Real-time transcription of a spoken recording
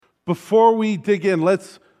Before we dig in,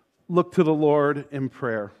 let's look to the Lord in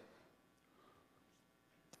prayer.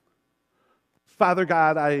 Father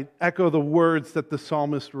God, I echo the words that the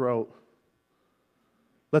psalmist wrote.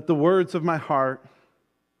 Let the words of my heart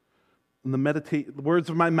and the words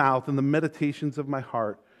of my mouth and the meditations of my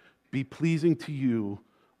heart be pleasing to you,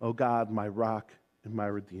 O God, my rock and my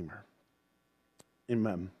redeemer.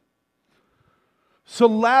 Amen. So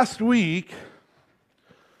last week,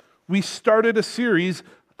 we started a series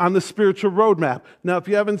on the spiritual roadmap. Now, if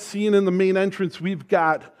you haven't seen in the main entrance, we've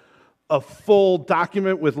got a full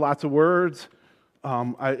document with lots of words.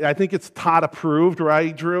 I think it's Todd approved,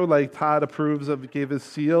 right, Drew? Like Todd approves gave his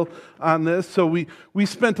seal on this. So we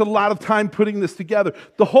spent a lot of time putting this together.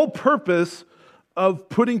 The whole purpose of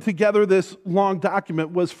putting together this long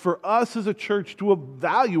document was for us as a church to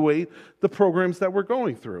evaluate the programs that we're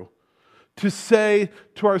going through. To say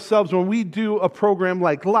to ourselves, when we do a program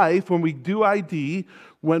like Life, when we do ID,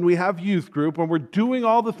 when we have youth group, when we're doing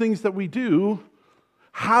all the things that we do,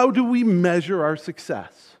 how do we measure our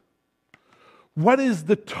success? What is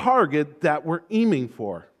the target that we're aiming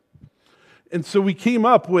for? And so we came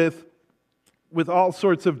up with all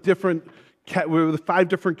sorts of different, with 5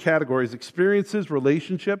 different categories: experiences,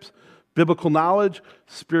 relationships, biblical knowledge,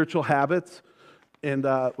 spiritual habits, and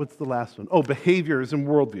what's the last one? Oh, behaviors and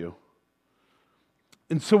worldview.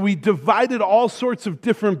 And so we divided all sorts of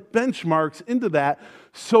different benchmarks into that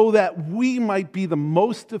so that we might be the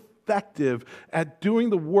most effective at doing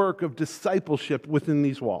the work of discipleship within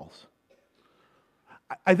these walls.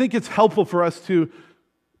 I think it's helpful for us to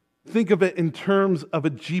think of it in terms of a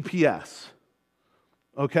GPS,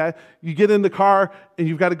 okay? You get in the car and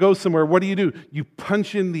you've got to go somewhere. What do? You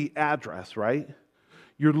punch in the address, right?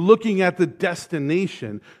 You're looking at the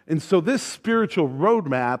destination. And so this spiritual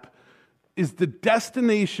roadmap is the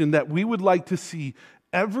destination that we would like to see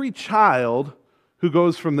every child who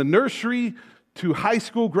goes from the nursery to high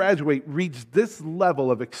school graduate reach this level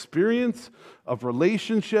of experience, of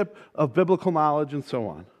relationship, of biblical knowledge, and so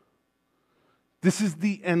on. This is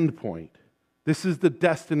the end point. This is the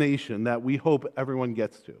destination that we hope everyone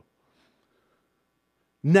gets to.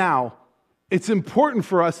 Now, it's important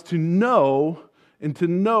for us to know and to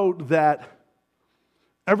note that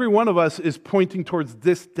every one of us is pointing towards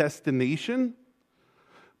this destination,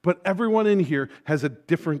 but everyone in here has a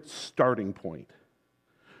different starting point.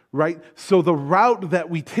 Right? So the route that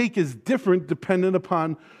we take is different dependent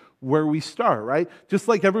upon where we start, right? Just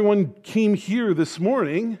like everyone came here this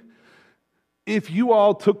morning, if you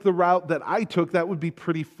all took the route that I took, that would be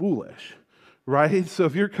pretty foolish, right? So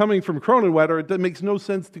if you're coming from Kronenwetter, it makes no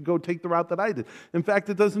sense to go take the route that I did. In fact,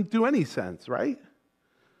 it doesn't do any sense, right?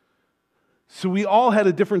 So we all had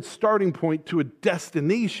a different starting point to a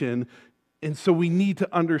destination, and so we need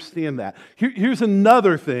to understand that. Here's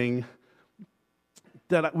another thing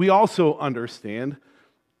that we also understand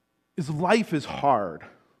is life is hard,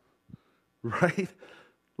 right?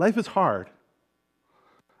 Life is hard.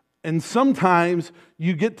 And sometimes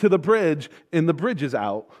you get to the bridge and the bridge is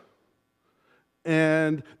out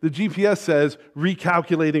and the GPS says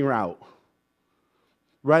recalculating route,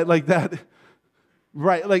 right? Like that,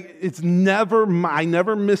 right? Like I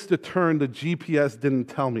never missed a turn the GPS didn't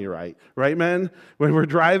tell me right, man? When we're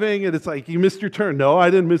driving and it's like, you missed your turn. No, I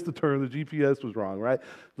didn't miss the turn. The GPS was wrong, right?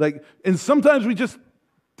 Like, and sometimes we just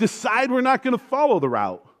decide we're not going to follow the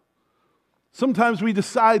route. Sometimes we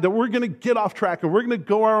decide that we're going to get off track and we're going to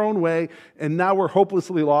go our own way, and now we're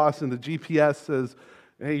hopelessly lost, and the GPS says,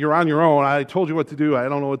 hey, you're on your own. I told you what to do. I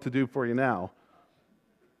don't know what to do for you now.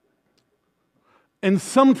 And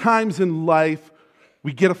sometimes in life,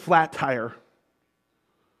 we get a flat tire,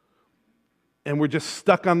 and we're just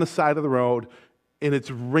stuck on the side of the road, and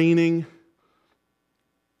it's raining,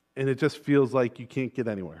 and it just feels like you can't get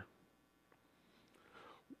anywhere.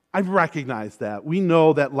 I've recognized that. We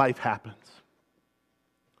know that life happens.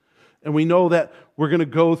 And we know that we're going to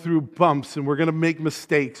go through bumps, and we're going to make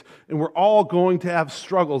mistakes, and we're all going to have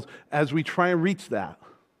struggles as we try and reach that.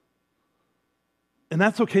 And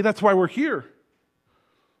that's okay. That's why we're here.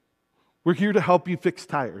 We're here to help you fix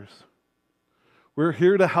tires. We're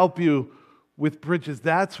here to help you with bridges.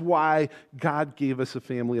 That's why God gave us a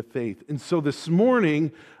family of faith. And so this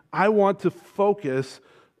morning, I want to focus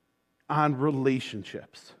on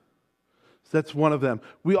relationships. So that's one of them.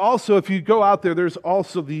 We also, if you go out there, there's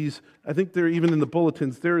also these, I think they're even in the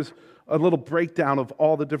bulletins, there's a little breakdown of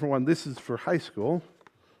all the different ones. This is for high school.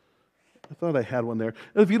 I thought I had one there.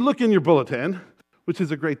 And if you look in your bulletin, which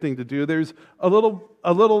is a great thing to do, there's a little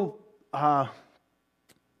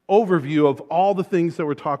overview of all the things that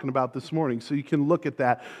we're talking about this morning, so you can look at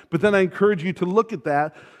that. But then I encourage you to look at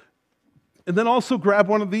that, and then also grab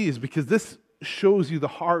one of these, because this shows you the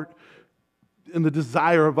heart and the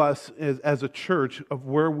desire of us as a church of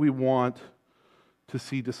where we want to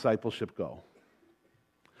see discipleship go.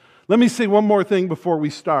 Let me say one more thing before we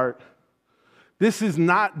start. This is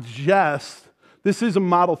a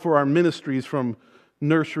model for our ministries from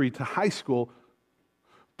nursery to high school.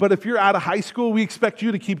 But if you're out of high school, we expect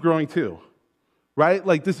you to keep growing too, right?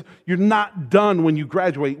 Like this, you're not done when you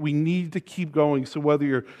graduate. We need to keep going. So whether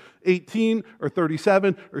you're 18 or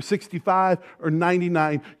 37 or 65 or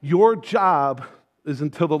 99, your job is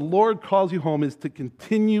until the Lord calls you home is to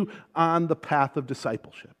continue on the path of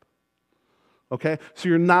discipleship. Okay? So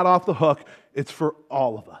you're not off the hook. It's for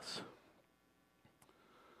all of us.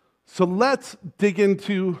 So let's dig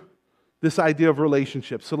into this idea of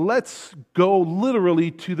relationship. So let's go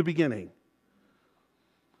literally to the beginning.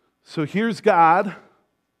 So here's God,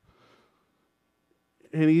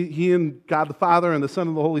 and he and God the Father and the Son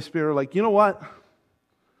and the Holy Spirit are like, you know what?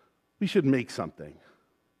 We should make something.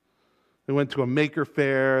 They went to a maker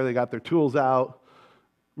fair. They got their tools out.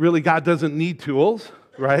 Really, God doesn't need tools,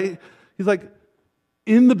 right? He's like,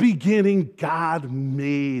 in the beginning, God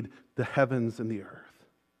made the heavens and the earth.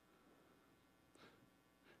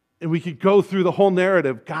 And we could go through the whole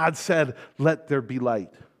narrative. God said, let there be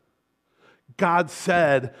light. God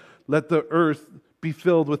said, let the earth be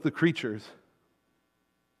filled with the creatures.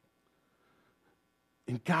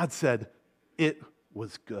 And God said, it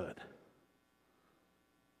was good.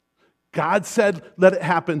 God said, let it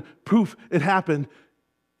happen. Poof, it happened,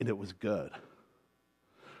 and it was good.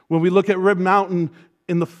 When we look at Rib Mountain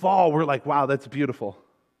in the fall, we're like, wow, that's beautiful.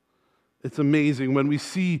 It's amazing. When we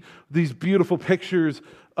see these beautiful pictures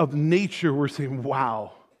of nature, we're saying,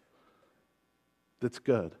 wow, that's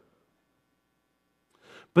good.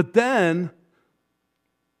 But then,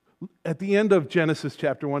 at the end of Genesis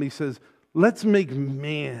chapter 1, he says, let's make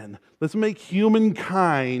man, let's make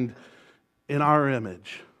humankind in our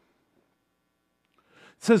image.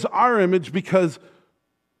 It says our image because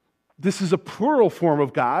this is a plural form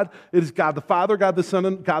of God. It is God the Father, God the Son,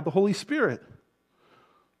 and God the Holy Spirit.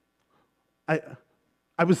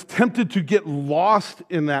 I was tempted to get lost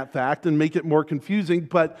in that fact and make it more confusing,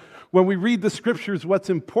 but when we read the scriptures, what's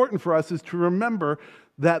important for us is to remember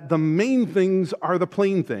that the main things are the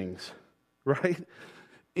plain things, right?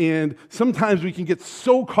 And sometimes we can get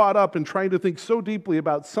so caught up in trying to think so deeply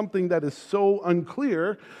about something that is so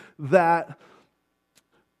unclear that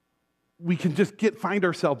we can just find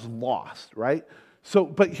ourselves lost, right? So,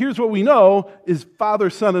 but here's what we know is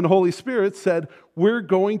Father, Son, and Holy Spirit said, we're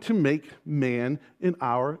going to make man in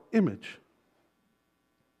our image.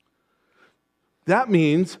 That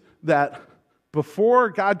means that before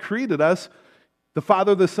God created us, the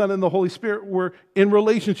Father, the Son, and the Holy Spirit were in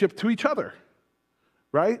relationship to each other,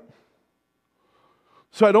 right?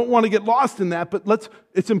 So I don't want to get lost in that, but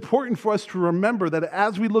it's important for us to remember that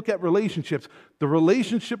as we look at relationships, the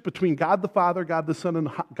relationship between God the Father, God the Son, and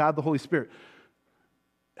God the Holy Spirit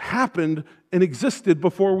happened and existed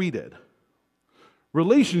before we did.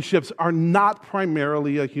 Relationships are not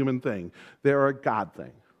primarily a human thing. They're a God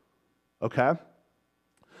thing, okay?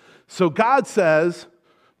 So God says,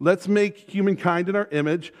 let's make humankind in our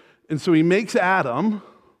image, and so he makes Adam.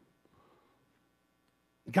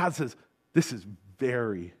 God says, this is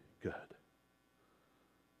very good.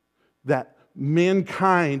 That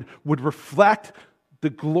mankind would reflect the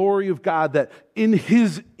glory of God, that in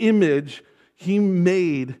his image, he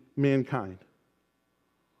made mankind.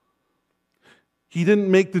 He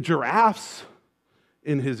didn't make the giraffes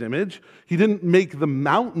in his image. He didn't make the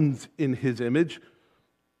mountains in his image.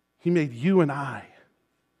 He made you and I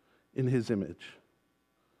in his image.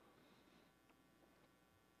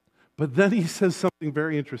 But then he says something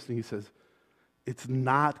very interesting. He says, it's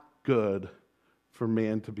not good for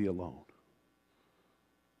man to be alone.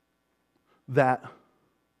 That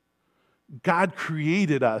God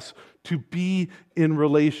created us to be in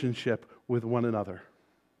relationship with one another.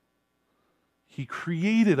 He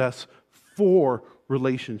created us for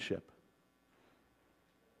relationship.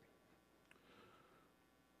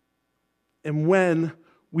 And when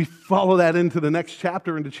we follow that into the next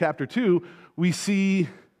chapter, into chapter 2, we see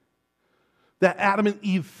that Adam and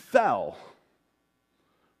Eve fell,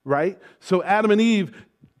 right? So Adam and Eve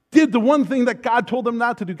did the one thing that God told them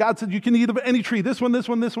not to do. God said, you can eat of any tree. This one, this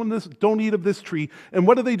one, this one, this. Don't eat of this tree. And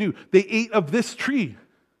what do? They ate of this tree.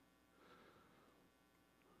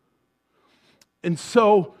 And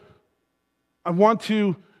so I want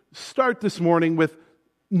to start this morning with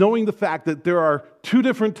knowing the fact that there are two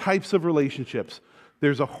different types of relationships.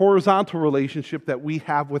 There's a horizontal relationship that we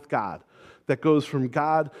have with God that goes from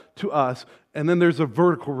God to us, and then there's a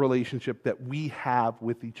vertical relationship that we have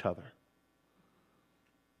with each other.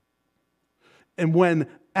 And when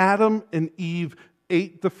Adam and Eve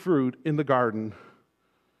ate the fruit in the garden,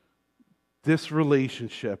 this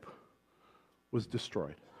relationship was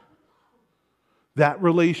destroyed. That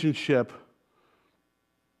relationship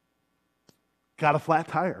got a flat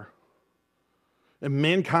tire. And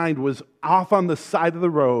mankind was off on the side of the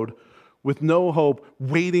road with no hope,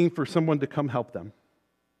 waiting for someone to come help them.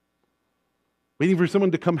 Waiting for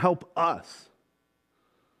someone to come help us.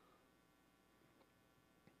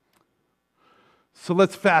 So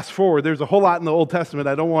let's fast forward. There's a whole lot in the Old Testament.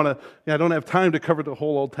 I don't have time to cover the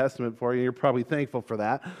whole Old Testament for you. You're probably thankful for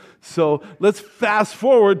that. So let's fast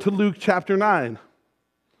forward to Luke chapter 9.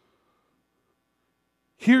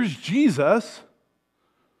 Here's Jesus.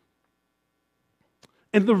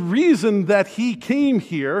 And the reason that he came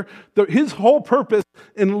here, his whole purpose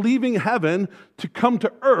in leaving heaven to come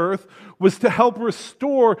to earth was to help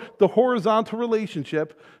restore the horizontal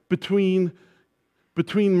relationship between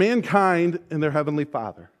mankind and their heavenly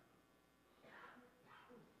Father.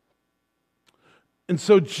 And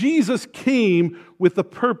so Jesus came with the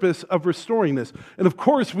purpose of restoring this. And of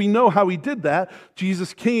course, we know how he did that.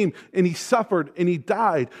 Jesus came and he suffered and he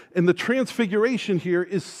died. And the transfiguration here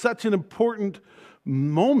is such an important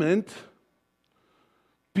moment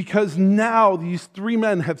because now these three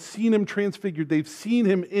men have seen him transfigured. They've seen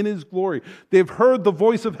him in his glory. They've heard the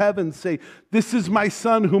voice of heaven say, "This is my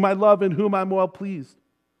son whom I love and whom I'm well pleased."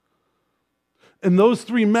 And those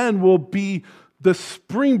three men will be the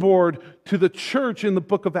springboard to the church in the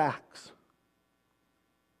book of Acts.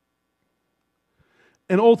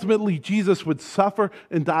 And ultimately, Jesus would suffer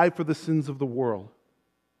and die for the sins of the world.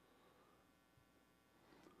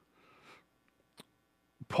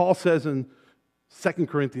 Paul says in 2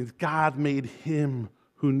 Corinthians, God made him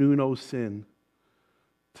who knew no sin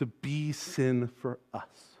to be sin for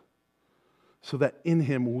us, so that in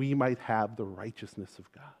him we might have the righteousness of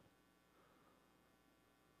God.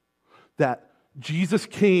 That Jesus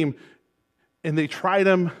came and they tried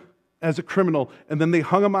him as a criminal and then they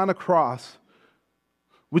hung him on a cross,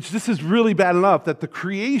 which this is really bad enough that the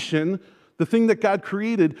creation, the thing that God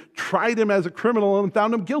created, tried him as a criminal and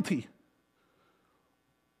found him guilty.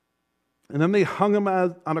 And then they hung him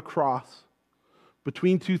on a cross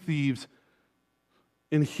between two thieves.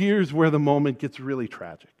 And here's where the moment gets really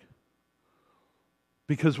tragic.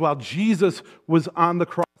 Because while Jesus was on the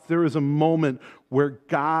cross, there was a moment where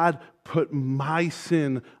God put my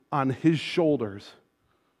sin on his shoulders.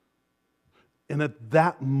 And at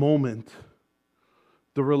that moment,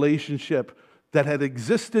 the relationship that had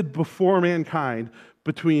existed before mankind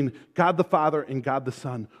between God the Father and God the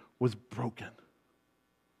Son was broken.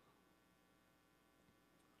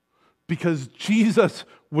 Because Jesus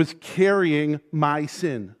was carrying my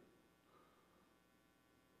sin.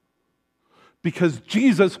 Because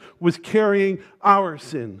Jesus was carrying our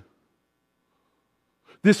sin.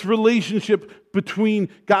 This relationship between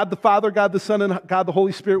God the Father, God the Son, and God the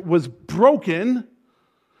Holy Spirit was broken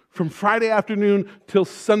from Friday afternoon till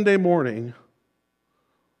Sunday morning.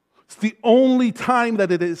 It's the only time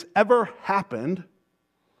that it has ever happened.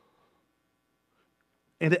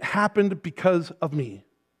 And it happened because of me.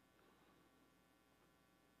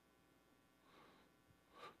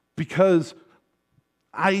 Because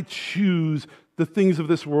I choose the things of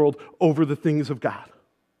this world over the things of God.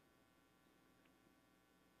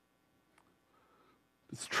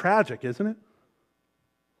 It's tragic, isn't it?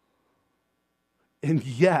 And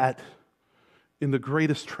yet, in the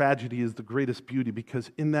greatest tragedy is the greatest beauty,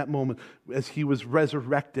 because in that moment, as he was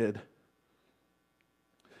resurrected,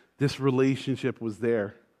 this relationship was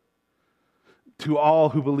there. To all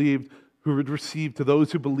who believed, who would receive, to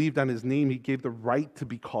those who believed on his name, he gave the right to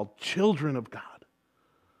be called children of God.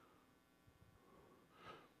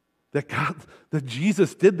 That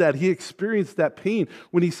Jesus did that. He experienced that pain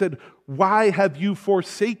when he said, "Why have you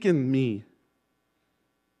forsaken me?"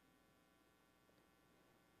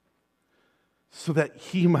 So that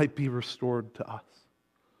he might be restored to us.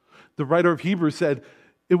 The writer of Hebrews said,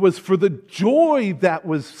 it was for the joy that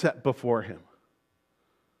was set before him.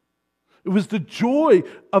 It was the joy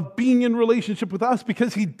of being in relationship with us,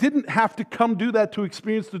 because he didn't have to come do that to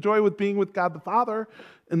experience the joy with being with God the Father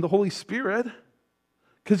and the Holy Spirit,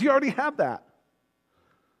 because you already have that.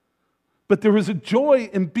 But there was a joy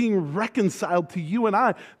in being reconciled to you and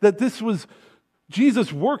I, that this was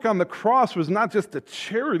Jesus' work on the cross was not just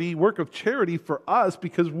a work of charity for us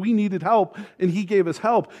because we needed help and he gave us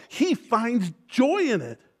help. He finds joy in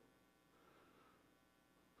it.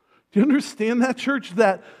 Do you understand that, church?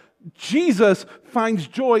 That Jesus finds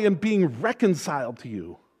joy in being reconciled to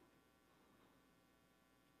you.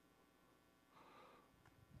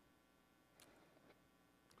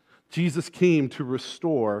 Jesus came to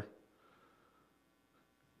restore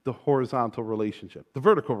the horizontal relationship, the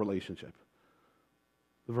vertical relationship.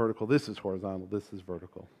 The vertical, this is horizontal, this is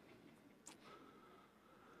vertical.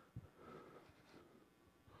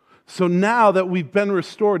 So now that we've been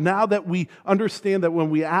restored, now that we understand that when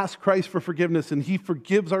we ask Christ for forgiveness and He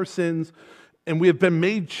forgives our sins and we have been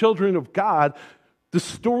made children of God, the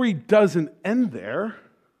story doesn't end there,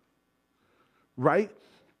 right?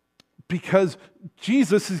 Because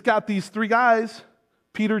Jesus has got these three guys,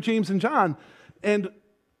 Peter, James, and John, and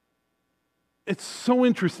it's so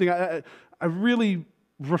interesting. I really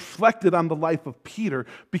reflected on the life of Peter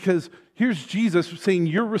because here's Jesus saying,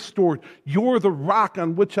 you're restored. You're the rock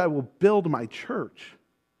on which I will build my church.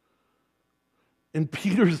 And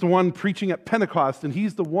Peter's the one preaching at Pentecost, and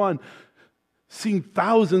he's the one seeing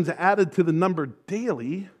thousands added to the number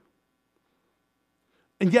daily.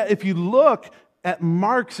 And yet, if you look at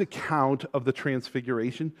Mark's account of the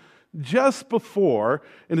transfiguration, just before,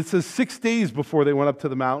 and it says 6 days before they went up to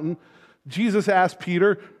the mountain, Jesus asked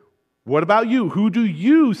Peter, what about you? Who do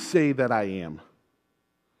you say that I am?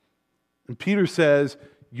 And Peter says,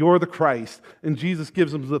 you're the Christ. And Jesus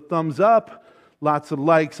gives him the thumbs up, lots of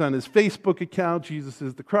likes on his Facebook account. Jesus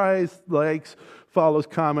is the Christ, likes, follows,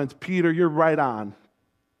 comments. Peter, you're right on.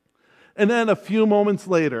 And then a few moments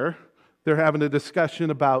later, they're having a discussion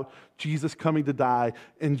about Jesus coming to die.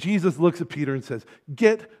 And Jesus looks at Peter and says,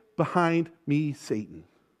 get behind me, Satan.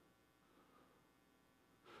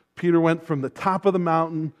 Peter went from the top of the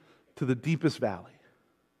mountain to the deepest valley.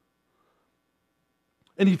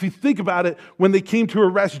 And if you think about it, when they came to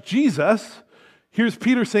arrest Jesus, here's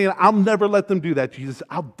Peter saying, I'll never let them do that, Jesus.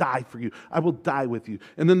 I'll die for you. I will die with you.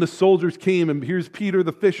 And then the soldiers came, and here's Peter,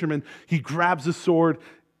 the fisherman. He grabs a sword,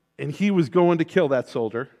 and he was going to kill that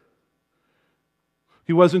soldier.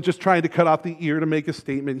 He wasn't just trying to cut off the ear to make a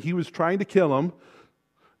statement. He was trying to kill him.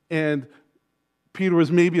 And Peter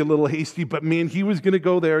was maybe a little hasty, but man, he was going to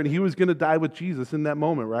go there and he was going to die with Jesus in that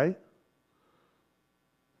moment, right?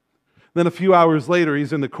 Then a few hours later,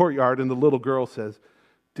 he's in the courtyard and the little girl says,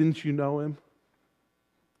 didn't you know him?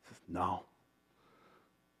 He says, no.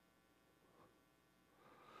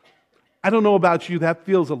 I don't know about you, that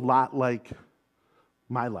feels a lot like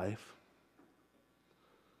my life.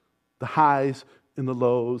 The highs and the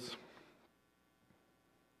lows.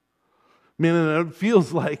 Man, and it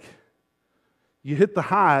feels like you hit the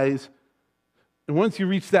highs, and once you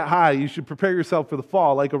reach that high, you should prepare yourself for the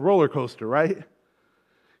fall like a roller coaster, right?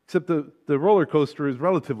 Except the roller coaster is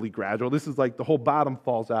relatively gradual. This is like the whole bottom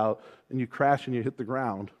falls out, and you crash and you hit the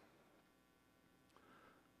ground.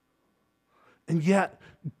 And yet,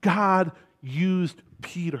 God used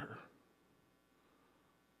Peter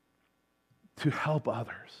to help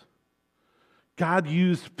others. God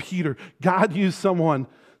used Peter. God used someone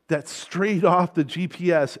that strayed off the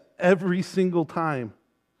GPS every single time.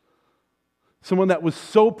 Someone that was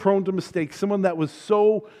so prone to mistakes, someone that was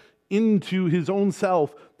so into his own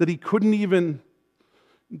self that he couldn't even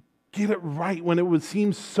get it right when it would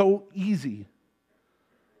seem so easy.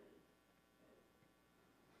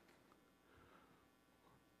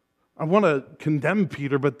 I want to condemn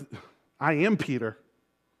Peter, but I am Peter.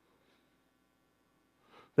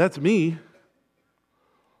 That's me.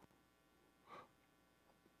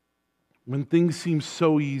 When things seem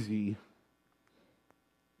so easy,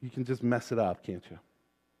 you can just mess it up, can't you?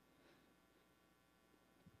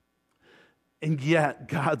 And yet,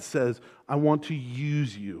 God says, I want to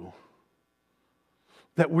use you.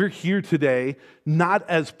 That we're here today not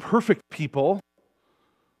as perfect people.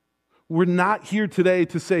 We're not here today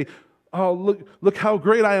to say, oh, look how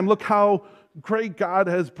great I am. Look how great God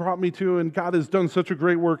has brought me to, and God has done such a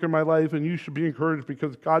great work in my life, and you should be encouraged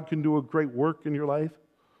because God can do a great work in your life.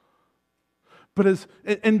 But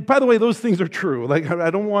and by the way, those things are true. Like, I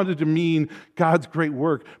don't want it to mean God's great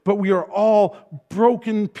work, but we are all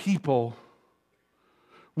broken people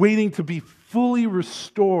waiting to be fully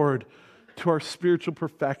restored to our spiritual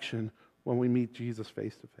perfection when we meet Jesus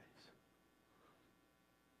face to face.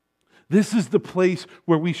 This is the place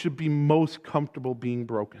where we should be most comfortable being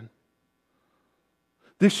broken.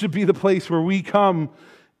 This should be the place where we come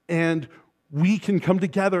and we can come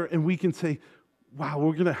together and we can say, wow,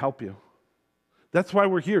 we're going to help you. That's why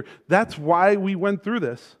we're here. That's why we went through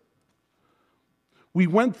this. We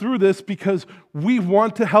went through this because we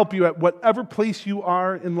want to help you at whatever place you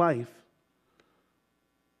are in life.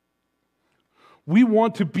 We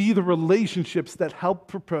want to be the relationships that help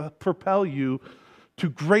propel you to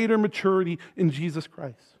greater maturity in Jesus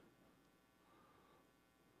Christ.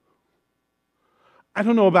 I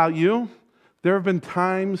don't know about you. There have been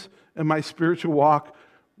times in my spiritual walk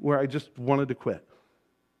where I just wanted to quit.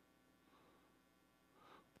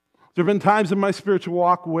 There have been times in my spiritual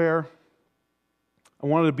walk where I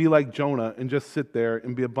wanted to be like Jonah and just sit there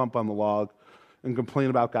and be a bump on the log and complain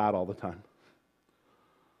about God all the time.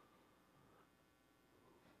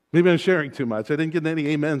 Maybe I'm sharing too much. I didn't get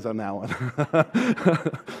any amens on that one.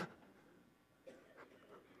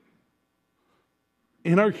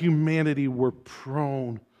 In our humanity, we're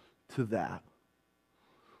prone to that.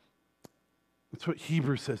 That's what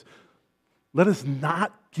Hebrews says. Let us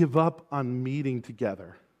not give up on meeting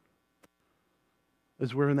together,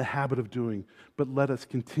 as we're in the habit of doing, but let us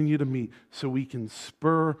continue to meet so we can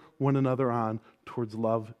spur one another on towards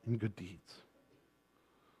love and good deeds.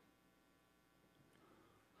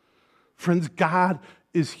 Friends, God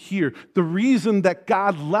is here. The reason that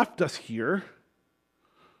God left us here,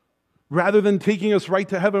 rather than taking us right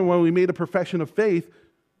to heaven when we made a profession of faith,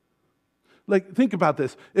 like, think about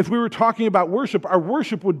this. If we were talking about worship, our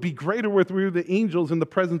worship would be greater if we were the angels in the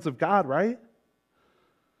presence of God, right?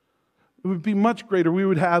 It would be much greater. We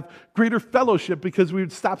would have greater fellowship because we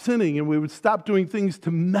would stop sinning and we would stop doing things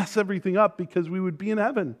to mess everything up because we would be in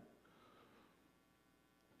heaven.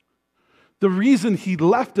 The reason he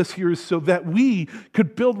left us here is so that we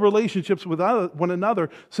could build relationships with one another,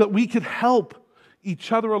 so that we could help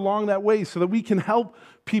each other along that way, so that we can help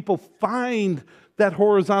people find that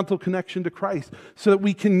horizontal connection to Christ, so that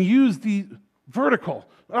we can use the vertical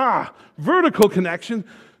connection.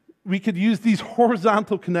 We could use these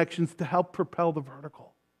horizontal connections to help propel the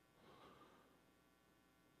vertical.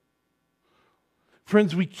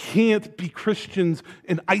 Friends, we can't be Christians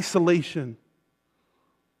in isolation.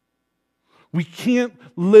 We can't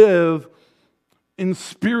live in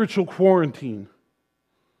spiritual quarantine.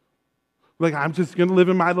 Like, I'm just going to live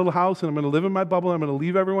in my little house and I'm going to live in my bubble. I'm going to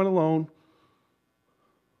leave everyone alone.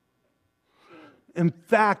 In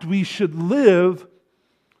fact, we should live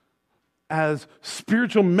as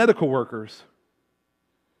spiritual medical workers.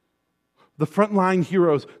 The frontline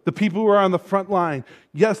heroes, the people who are on the front line.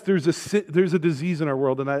 Yes, there's a disease in our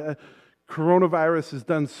world, and coronavirus has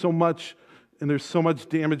done so much, and there's so much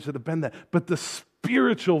damage that have been that. But the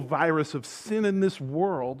spiritual virus of sin in this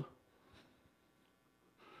world,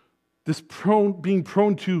 being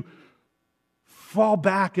prone to fall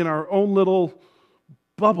back in our own little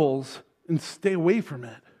bubbles and stay away from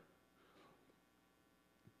it.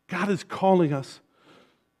 God is calling us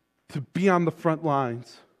to be on the front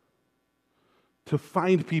lines, to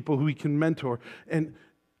find people who we can mentor. And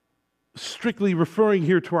strictly referring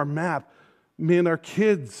here to our map, man, our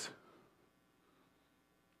kids,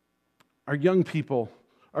 our young people,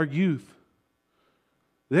 our youth,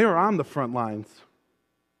 they are on the front lines.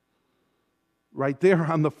 Right? They are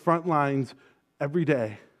on the front lines every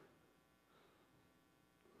day.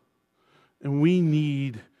 And we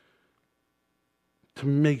need to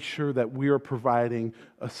make sure that we are providing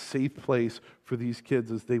a safe place for these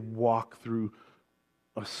kids as they walk through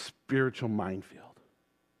a spiritual minefield.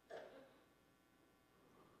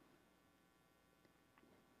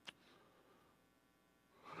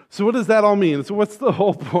 So what does that all mean? So what's the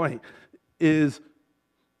whole point? Is,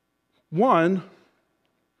 one,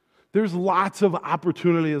 there's lots of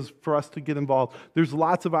opportunities for us to get involved. There's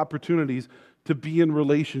lots of opportunities to be in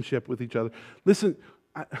relationship with each other. Listen,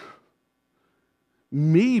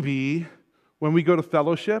 maybe when we go to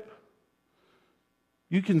fellowship,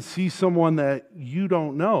 you can see someone that you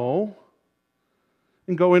don't know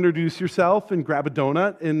and go introduce yourself and grab a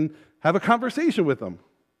donut and have a conversation with them.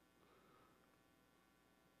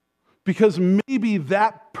 Because maybe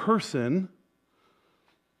that person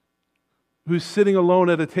who's sitting alone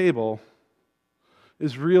at a table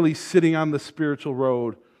is really sitting on the spiritual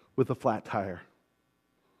road with a flat tire.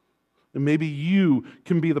 And maybe you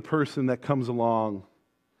can be the person that comes along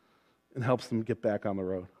and helps them get back on the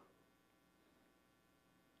road.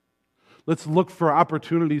 Let's look for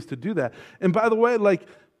opportunities to do that. And by the way, like,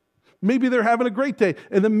 maybe they're having a great day,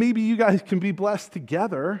 and then maybe you guys can be blessed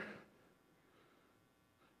together.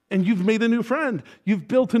 And you've made a new friend. You've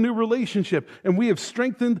built a new relationship. And we have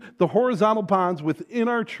strengthened the horizontal bonds within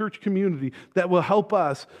our church community that will help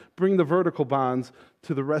us bring the vertical bonds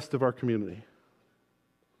to the rest of our community.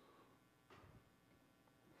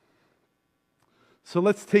 So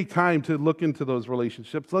let's take time to look into those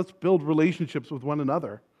relationships. Let's build relationships with one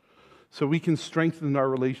another so we can strengthen our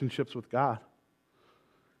relationships with God.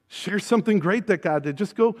 Share something great that God did.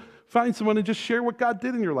 Just go find someone and just share what God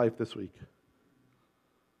did in your life this week.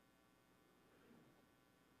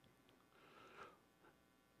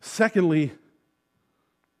 Secondly,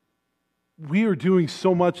 we are doing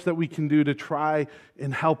so much that we can do to try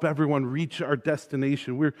and help everyone reach our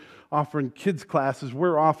destination. We're offering kids classes.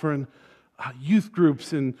 We're offering youth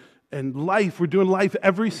groups and life. We're doing life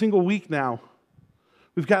every single week now.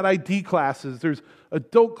 We've got ID classes. There's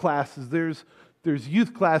adult classes. There's There's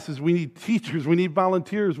youth classes. We need teachers. We need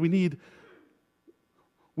volunteers. We need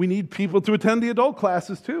people to attend the adult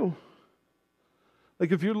classes too.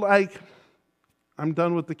 Like if you're like, I'm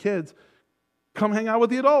done with the kids, come hang out with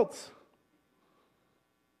the adults.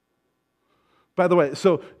 By the way,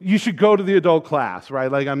 so you should go to the adult class, right?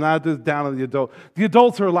 Like I'm not just down on the adult. The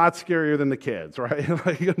adults are a lot scarier than the kids, right?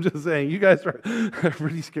 Like I'm just saying, you guys are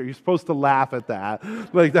pretty scary. You're supposed to laugh at that.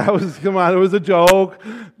 Like that was, come on, it was a joke.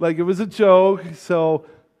 Like it was a joke. So,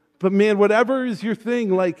 but man, whatever is your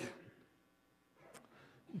thing, like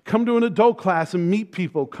come to an adult class and meet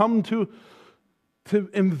people. Come to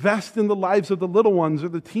invest in the lives of the little ones or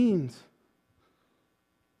the teens.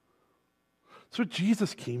 That's what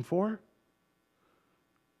Jesus came for.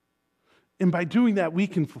 And by doing that, we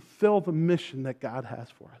can fulfill the mission that God has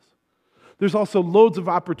for us. There's also loads of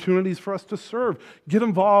opportunities for us to serve. Get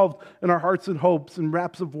involved in our hearts and hopes and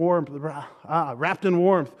wrapped in warmth.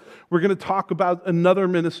 We're going to talk about another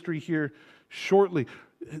ministry here shortly.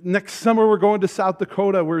 Next summer, we're going to South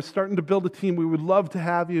Dakota. We're starting to build a team. We would love to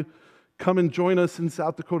have you come and join us in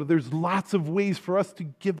South Dakota. There's lots of ways for us to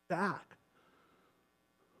give back,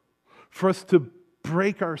 for us to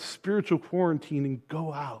break our spiritual quarantine and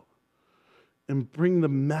go out and bring the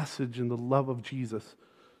message and the love of Jesus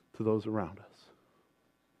to those around us.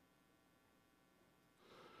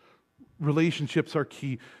 Relationships are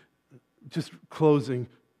key. Just closing.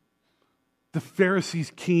 The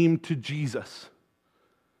Pharisees came to Jesus,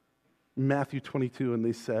 Matthew 22, and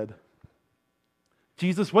they said,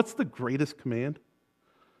 Jesus, what's the greatest command?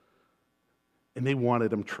 And they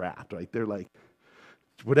wanted him trapped, right? They're like,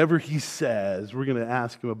 whatever he says, we're going to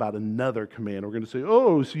ask him about another command. We're going to say,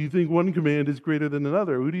 oh, so you think one command is greater than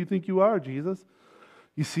another? Who do you think you are, Jesus?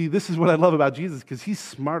 You see, this is what I love about Jesus, because he's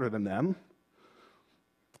smarter than them.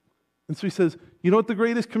 And so he says, you know what the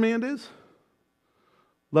greatest command is?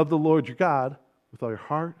 Love the Lord your God with all your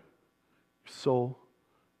heart, your soul,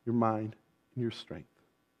 your mind, and your strength.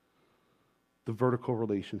 The vertical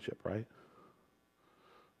relationship, right?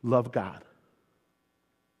 Love God.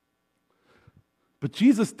 But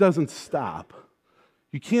Jesus doesn't stop.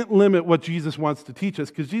 You can't limit what Jesus wants to teach us,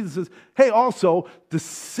 because Jesus says, hey, also, the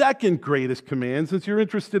second greatest command, since you're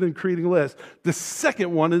interested in creating a list, the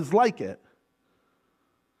second one is like it.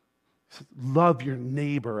 He says, love your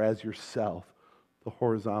neighbor as yourself, the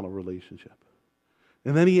horizontal relationship.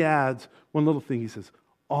 And then he adds one little thing. He says,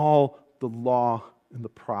 all the law and the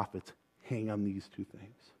prophets hang on these two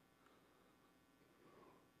things.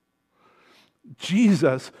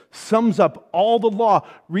 Jesus sums up all the law.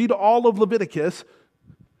 Read all of Leviticus,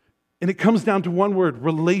 and it comes down to one word,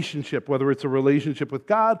 relationship, whether it's a relationship with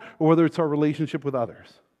God or whether it's our relationship with others.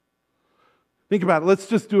 Think about it. Let's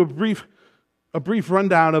just do a brief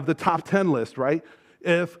rundown of the top 10 list, right?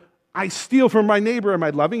 If I steal from my neighbor, am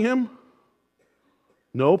I loving him?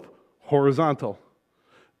 Nope. Horizontal.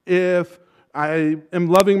 If I am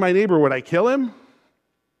loving my neighbor, would I kill him?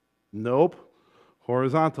 Nope.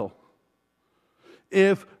 Horizontal.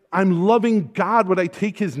 If I'm loving God, would I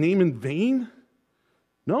take his name in vain?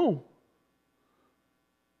 No.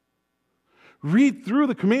 Read through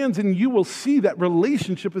the commands and you will see that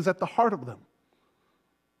relationship is at the heart of them.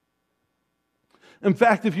 In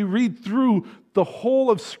fact, if you read through the whole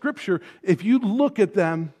of Scripture, if you look at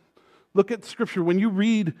them, look at Scripture, when you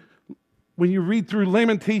read through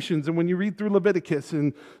Lamentations and when you read through Leviticus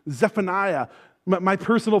and Zephaniah, my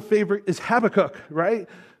personal favorite is Habakkuk, right?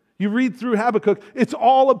 You read through Habakkuk, it's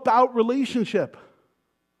all about relationship.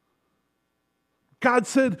 God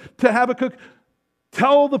said to Habakkuk,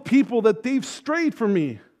 tell the people that they've strayed from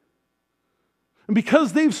me. And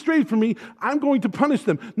because they've strayed from me, I'm going to punish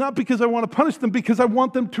them. Not because I want to punish them, because I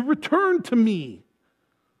want them to return to me.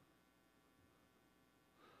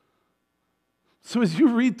 So as you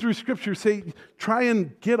read through Scripture, try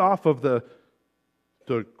and get off of the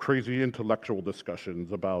crazy intellectual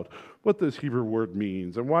discussions about what this Hebrew word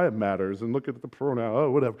means and why it matters and look at the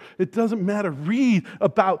pronoun, whatever. It doesn't matter. Read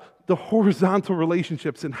about the horizontal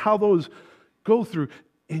relationships and how those go through,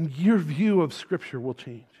 and your view of Scripture will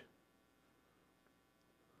change.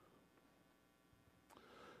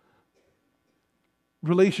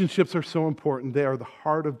 Relationships are so important. They are the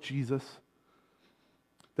heart of Jesus,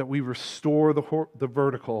 that we restore the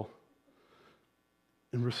vertical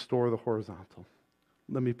and restore the horizontal.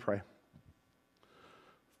 Let me pray.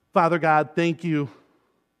 Father God, thank you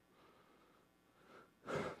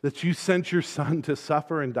that you sent your Son to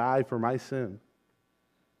suffer and die for my sin.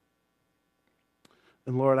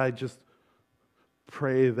 And Lord, I just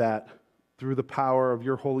pray that through the power of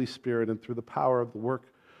your Holy Spirit and through the power of the work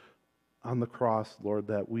on the cross, Lord,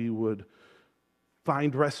 that we would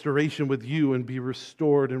find restoration with you and be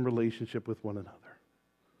restored in relationship with one another.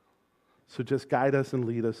 So just guide us and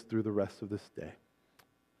lead us through the rest of this day.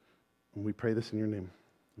 And we pray this in your name.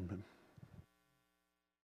 Amen.